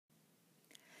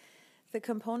The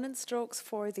component strokes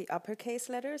for the uppercase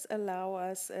letters allow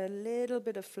us a little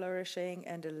bit of flourishing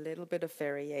and a little bit of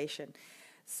variation.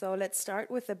 So let's start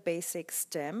with the basic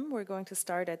stem. We're going to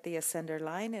start at the ascender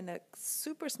line in a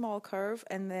super small curve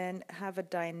and then have a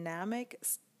dynamic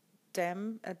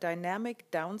stem, a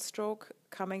dynamic downstroke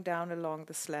coming down along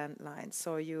the slant line.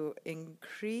 So you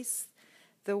increase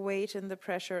the weight and the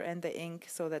pressure and the ink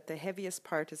so that the heaviest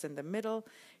part is in the middle.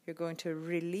 You're going to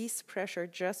release pressure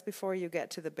just before you get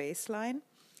to the baseline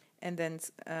and then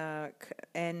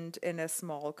end in a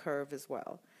small curve as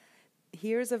well.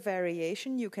 Here's a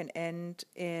variation. You can end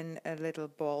in a little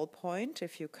ball point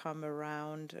if you come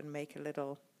around and make a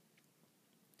little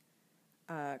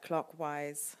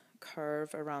clockwise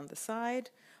curve around the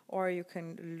side, or you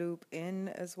can loop in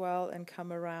as well and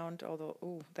come around, although,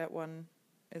 ooh, that one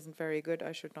isn't very good.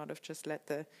 I should not have just let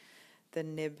the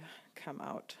nib come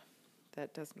out.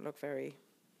 That doesn't look very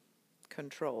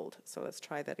controlled. So let's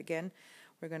try that again.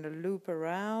 We're going to loop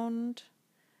around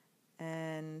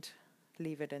and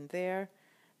leave it in there.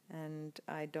 And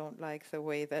I don't like the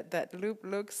way that loop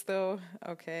looks though.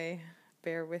 Okay,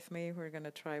 bear with me. We're going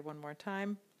to try one more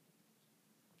time.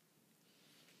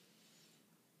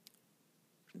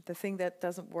 The thing that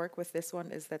doesn't work with this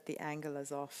one is that the angle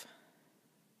is off.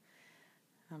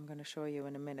 I'm going to show you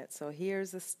in a minute. So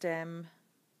here's the stem,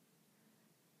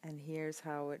 and here's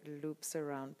how it loops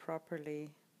around properly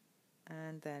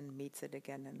and then meets it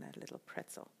again in that little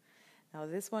pretzel. Now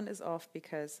this one is off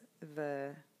because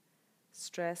the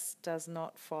stress does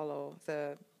not follow,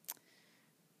 the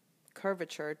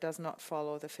curvature does not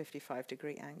follow the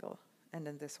 55-degree angle, and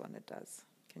in this one it does.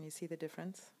 Can you see the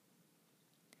difference?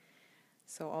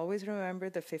 So always remember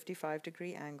the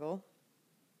 55-degree angle.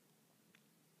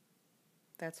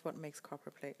 That's what makes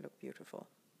copperplate look beautiful,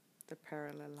 the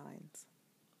parallel lines.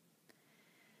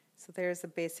 So there's a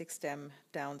basic stem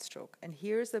downstroke. And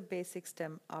here's a basic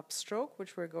stem upstroke,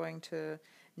 which we're going to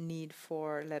need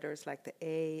for letters like the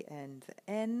A and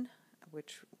the N,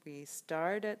 which we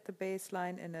start at the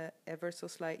baseline in a ever so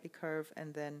slightly curve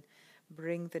and then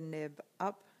bring the nib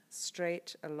up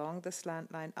straight along the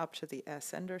slant line up to the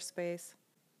ascender space.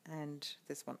 And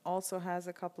this one also has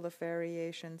a couple of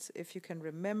variations. If you can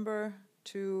remember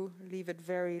to leave it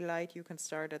very light, you can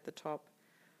start at the top,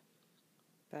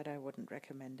 but I wouldn't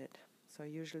recommend it. So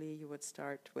usually you would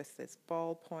start with this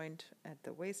ball point at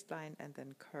the waistline and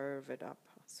then curve it up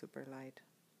super light,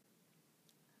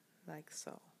 like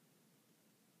so.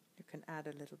 You can add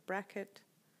a little bracket,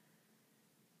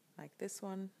 like this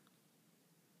one.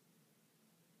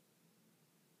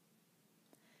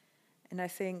 And I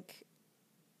think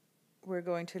we're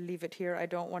going to leave it here. I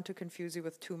don't want to confuse you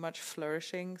with too much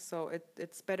flourishing, so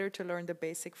it's better to learn the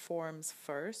basic forms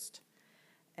first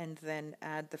and then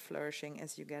add the flourishing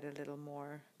as you get a little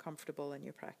more comfortable in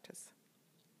your practice.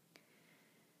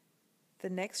 The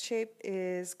next shape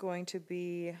is going to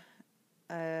be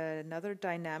another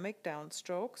dynamic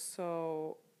downstroke,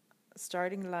 so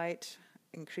starting light,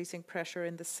 increasing pressure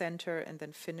in the center, and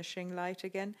then finishing light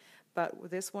again,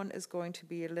 but this one is going to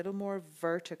be a little more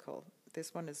vertical.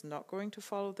 This one is not going to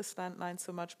follow the slant line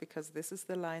so much because this is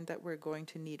the line that we're going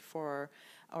to need for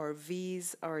our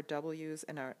V's, our W's,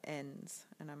 and our N's.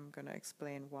 And I'm going to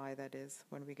explain why that is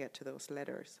when we get to those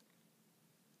letters.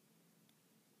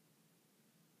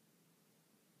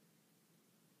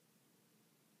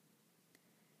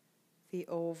 The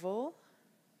oval,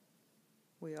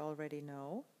 we already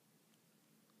know.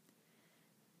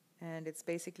 And it's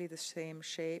basically the same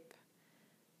shape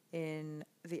in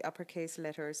the uppercase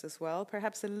letters as well,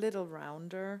 perhaps a little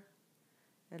rounder.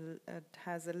 It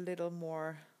has a little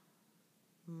more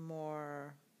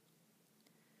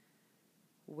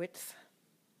width,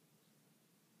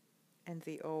 and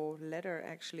the O letter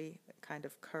actually kind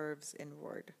of curves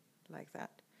inward like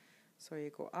that. So you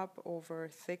go up, over,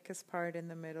 thickest part in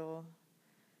the middle,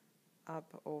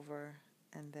 up, over,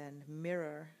 and then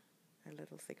mirror a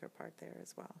little thicker part there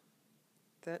as well.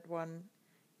 That one,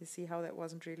 you see how that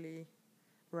wasn't really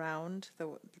round?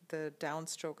 The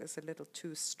downstroke is a little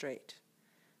too straight.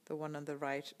 The one on the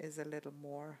right is a little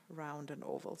more round and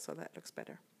oval, so that looks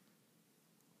better.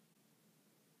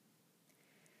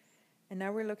 And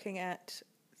now we're looking at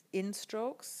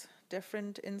in-strokes,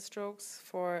 different in-strokes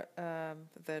for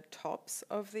the tops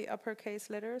of the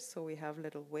uppercase letters. So we have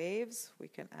little waves. We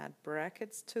can add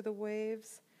brackets to the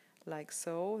waves, like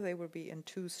so. They will be in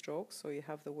 2 strokes, so you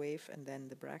have the wave and then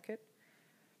the bracket,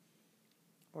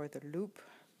 or the loop,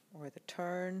 or the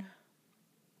turn.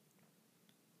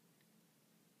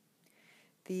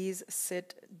 These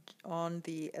sit on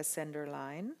the ascender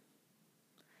line.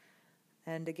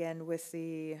 And again, with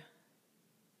the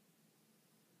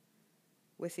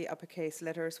With the uppercase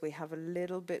letters, we have a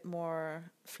little bit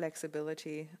more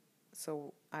flexibility.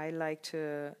 So I like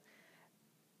to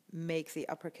make the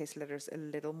uppercase letters a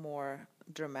little more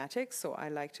dramatic. So I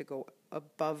like to go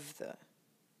above the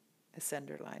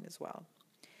ascender line as well.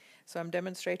 So I'm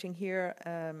demonstrating here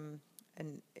an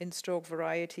in-stroke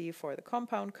variety for the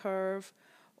compound curve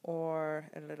or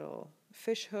a little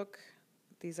fish hook.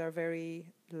 These are very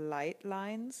light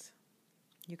lines.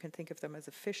 You can think of them as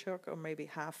a fish hook or maybe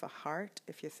half a heart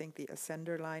if you think the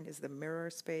ascender line is the mirror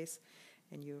space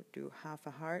and you do half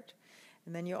a heart.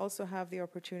 And then you also have the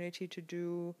opportunity to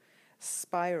do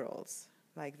spirals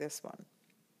like this one.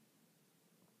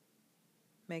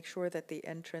 Make sure that the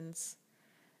entrance,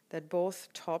 that both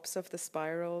tops of the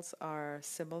spirals are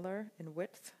similar in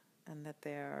width and that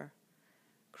they're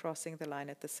crossing the line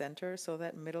at the center. So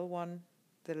that middle one,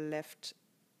 the left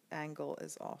angle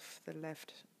is off. The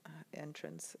left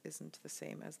entrance isn't the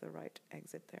same as the right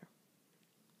exit there.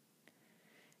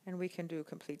 And we can do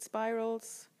complete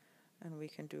spirals, and we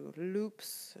can do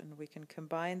loops, and we can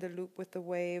combine the loop with the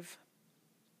wave.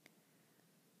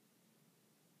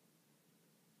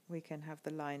 We can have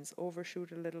the lines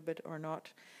overshoot a little bit or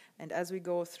not. And as we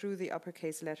go through the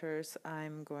uppercase letters,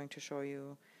 I'm going to show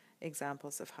you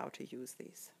examples of how to use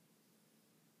these.